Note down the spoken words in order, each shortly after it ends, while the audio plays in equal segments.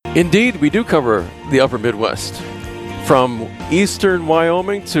Indeed, we do cover the upper Midwest. From eastern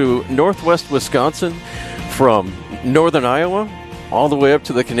Wyoming to northwest Wisconsin, from northern Iowa all the way up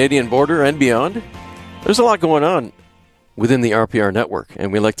to the Canadian border and beyond. There's a lot going on within the RPR network,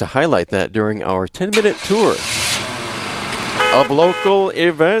 and we like to highlight that during our 10-minute tour of local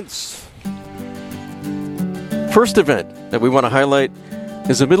events. First event that we want to highlight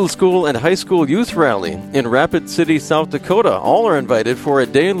is a middle school and high school youth rally in Rapid City, South Dakota. All are invited for a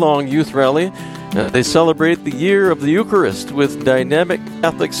day-long youth rally. They celebrate the year of the Eucharist with dynamic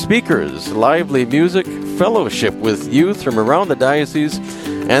Catholic speakers, lively music, fellowship with youth from around the diocese,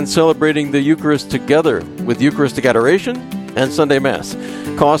 and celebrating the Eucharist together with Eucharistic adoration and Sunday Mass.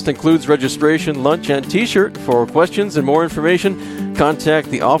 Cost includes registration, lunch, and T-shirt. For questions and more information, contact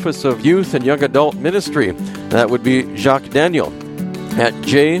the Office of Youth and Young Adult Ministry. That would be Jacques Daniel at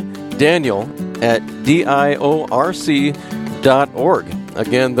jDaniel@diorc.org.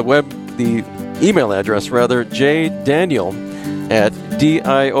 Again, the email address,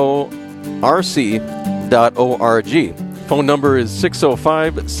 jDaniel@diorc.org. Phone number is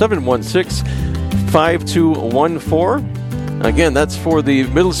 605-716-5214. Again, that's for the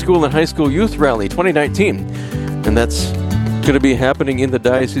Middle School and High School Youth Rally 2019. And that's going to be happening in the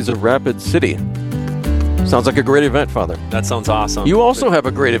Diocese of Rapid City. Sounds like a great event, Father. That sounds awesome. You also have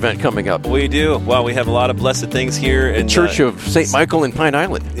a great event coming up. We do. Well, we have a lot of blessed things here. In Church of St. Michael in Pine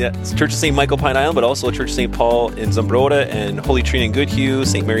Island. Yeah, it's Church of St. Michael, Pine Island, but also Church of St. Paul in Zumbrota and Holy Trinity in Goodhue,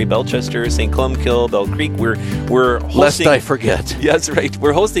 St. Mary Belchester, St. Columbkill, Bell Creek. We're hosting... Lest I forget. Yeah, that's right.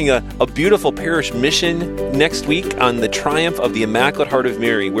 We're hosting a beautiful parish mission next week on the Triumph of the Immaculate Heart of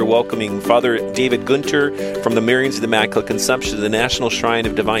Mary. We're welcoming Father David Gunter from the Marians of the Immaculate Conception to the National Shrine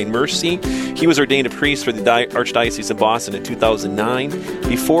of Divine Mercy. He was ordained a priest for the Archdiocese of Boston in 2009.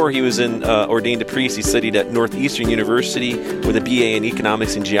 Before he was ordained a priest, he studied at Northeastern University with a BA in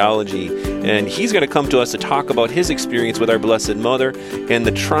Economics and Geology. And he's going to come to us to talk about his experience with our Blessed Mother and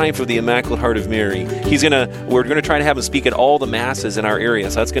the Triumph of the Immaculate Heart of Mary. We're going to try to have him speak at all the masses in our area,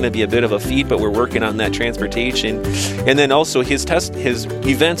 so that's going to be a bit of a feat, but we're working on that transportation. And then also his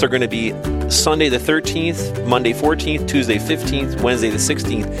events are going to be Sunday the 13th, Monday 14th, Tuesday 15th, Wednesday the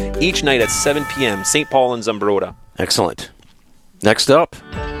 16th, each night at 7 p.m., St. Paul and Zumbrota. Excellent. Next up,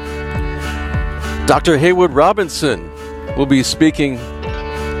 Dr. Haywood Robinson will be speaking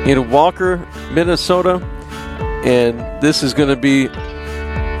in Walker, Minnesota, and this is going to be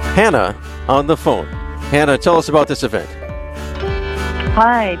Hannah on the phone. Hannah, tell us about this event.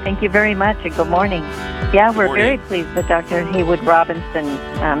 Hi, thank you very much, and good morning. Yeah, we're very pleased with Dr. Haywood Robinson.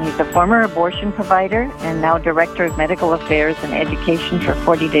 He's a former abortion provider and now Director of Medical Affairs and Education for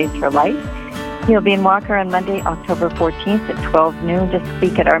 40 Days for Life. He'll be in Walker on Monday, October 14th at 12 noon to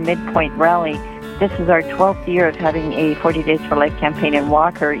speak at our Midpoint Rally. This is our 12th year of having a 40 Days for Life campaign in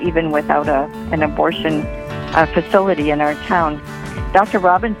Walker, even without an abortion facility in our town. Dr.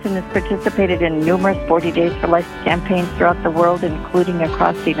 Robinson has participated in numerous 40 Days for Life campaigns throughout the world, including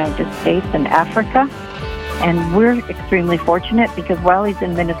across the United States and Africa. And we're extremely fortunate because while he's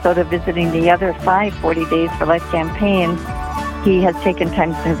in Minnesota visiting the other 5 40 Days for Life campaigns, he has taken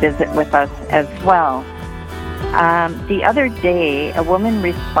time to visit with us as well. The other day, a woman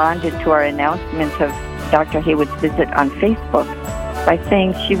responded to our announcement of Dr. Haywood's visit on Facebook by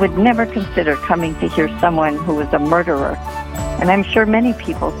saying she would never consider coming to hear someone who was a murderer. And I'm sure many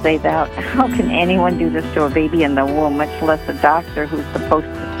people say that. How can anyone do this to a baby in the womb, much less a doctor who's supposed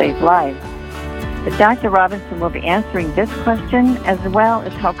to save lives? But Dr. Robinson will be answering this question as well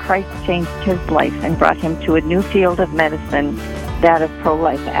as how Christ changed his life and brought him to a new field of medicine, that of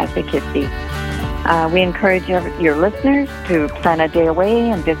pro-life advocacy. We encourage your listeners to plan a day away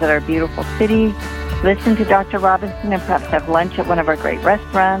and visit our beautiful city, listen to Dr. Robinson, and perhaps have lunch at one of our great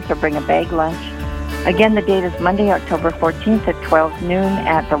restaurants or bring a bag lunch. Again, the date is Monday, October 14th at 12 noon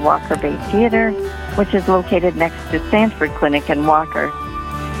at the Walker Bay Theater, which is located next to Sanford Clinic in Walker.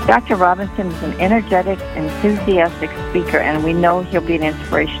 Dr. Robinson is an energetic, enthusiastic speaker, and we know he'll be an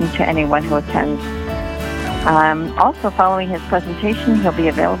inspiration to anyone who attends. Also, following his presentation, he'll be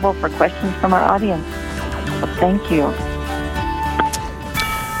available for questions from our audience. So thank you.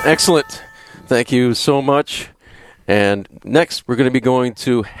 Excellent. Thank you so much. And next, we're going to be going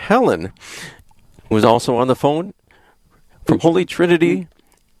to Helen, who is also on the phone from Holy Trinity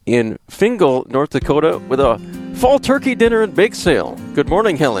in Fingal, North Dakota, with a fall turkey dinner and bake sale. Good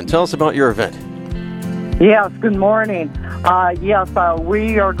morning, Helen. Tell us about your event. Yes, good morning.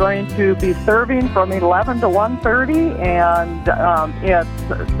 We are going to be serving from 11 to 1:30, and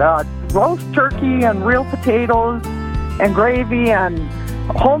it's roast turkey and real potatoes and gravy and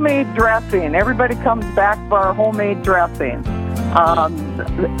homemade dressing. Everybody comes back for our homemade dressing.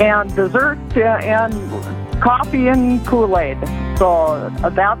 and dessert and coffee and Kool-Aid. So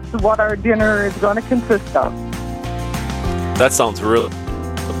that's what our dinner is going to consist of. That sounds really...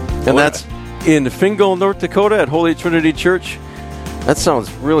 And that's in Fingal, North Dakota at Holy Trinity Church. That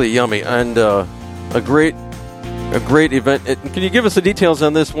sounds really yummy and a great event. Can you give us the details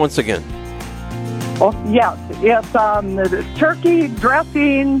on this once again? Oh, yes. It's turkey,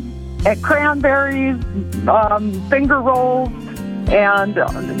 dressing, and cranberries, finger rolls, and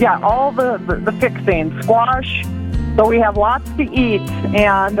all the fixings, squash. So we have lots to eat.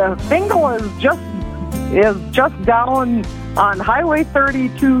 And Fingal is just down on Highway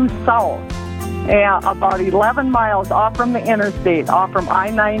 32 South, and about 11 miles off from the interstate, off from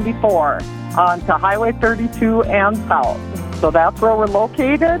I-94 onto Highway 32 and south. So that's where we're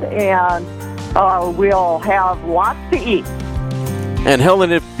located, and we'll have lots to eat. And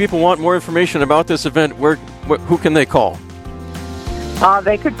Helen, if people want more information about this event, who can they call?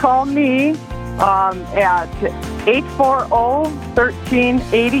 They could call me at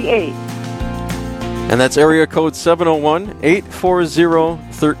 840-1388. And that's area code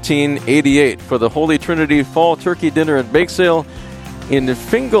 701-840-1388 for the Holy Trinity Fall Turkey Dinner and Bake Sale in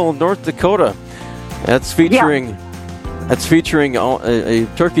Fingal, North Dakota. That's featuring a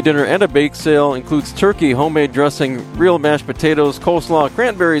turkey dinner and a bake sale. Includes turkey, homemade dressing, real mashed potatoes, coleslaw,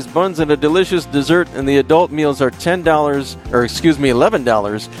 cranberries, buns, and a delicious dessert. And the adult meals are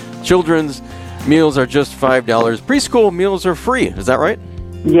 $11. Children's meals are just $5. Preschool meals are free. Is that right?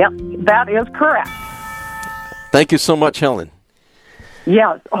 Yep, that is correct. Thank you so much, Helen.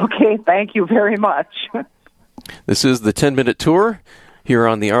 Yes, okay, thank you very much. This is the 10-minute tour here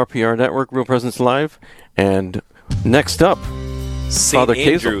on the RPR Network, Real Presence Live. And next up, Father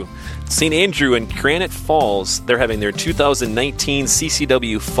Kazel. St. Andrew in Granite Falls, they're having their 2019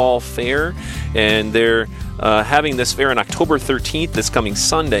 CCW Fall Fair, and they're having this fair on October 13th, this coming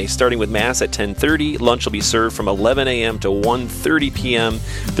Sunday, starting with Mass at 10:30. Lunch will be served from 11 a.m. to 1:30 p.m.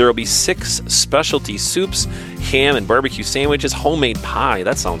 There will be 6 specialty soups, ham and barbecue sandwiches, homemade pie.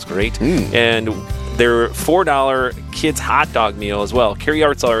 That sounds great. And their $4 kids hot dog meal as well.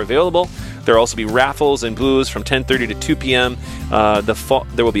 Carryouts are available. There will also be raffles and booze from 10:30 to 2 p.m.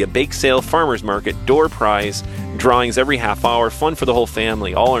 There will be a bake sale, farmers market, door prize, drawings every half hour, fun for the whole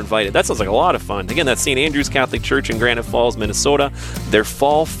family. All are invited. That sounds like a lot of fun. Again, that's St. Andrew's Catholic Church in Granite Falls, Minnesota. Their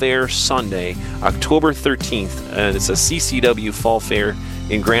Fall Fair Sunday, October 13th. And it's a CCW Fall Fair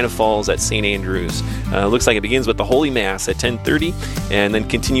in Granite Falls at St. Andrews. Looks like it begins with the Holy Mass at 10:30 and then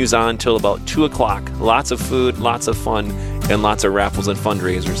continues on till about 2 o'clock. Lots of food, lots of fun, and lots of raffles and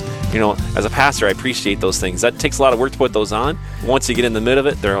fundraisers. You know, as a pastor, I appreciate those things. That takes a lot of work to put those on. Once you get in the middle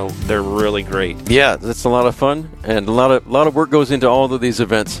of it, they're really great. Yeah, that's a lot of fun, and a lot of work goes into all of these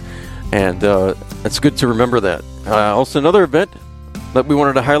events, and it's good to remember that. Also, another event that we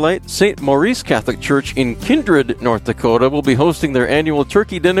wanted to highlight, St. Maurice Catholic Church in Kindred, North Dakota, will be hosting their annual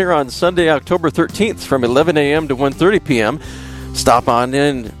turkey dinner on Sunday, October 13th from 11 a.m. to 1:30 p.m. Stop on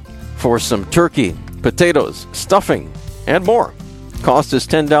in for some turkey, potatoes, stuffing, and more. Cost is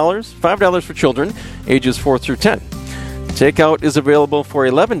 $10, $5 for children, ages 4 through 10. Takeout is available for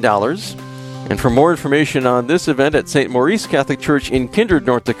 $11. And for more information on this event at St. Maurice Catholic Church in Kindred,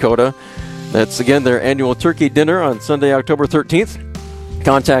 North Dakota, that's again their annual turkey dinner on Sunday, October 13th.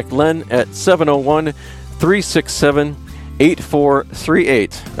 Contact Len at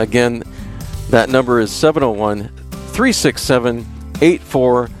 701-367-8438. Again, that number is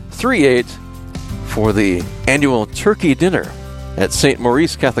 701-367-8438 for the annual turkey dinner at St.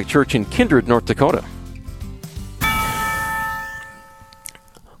 Maurice Catholic Church in Kindred, North Dakota.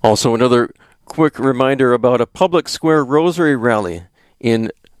 Also, another quick reminder about a public square rosary rally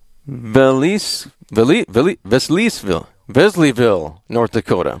in Vesleyville, North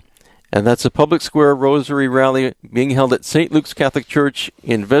Dakota. And that's a public square rosary rally being held at St. Luke's Catholic Church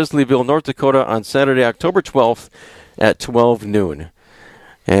in Vesleyville, North Dakota on Saturday, October 12th at 12 noon.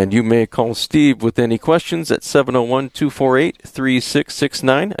 And you may call Steve with any questions at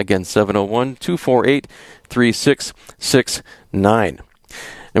 701-248-3669. Again, 701-248-3669.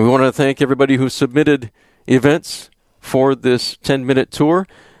 And we want to thank everybody who submitted events for this 10-minute tour.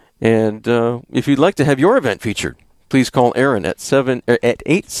 And if you'd like to have your event featured, please call Aaron at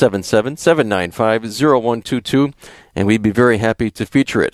 877-795-0122, and we'd be very happy to feature it.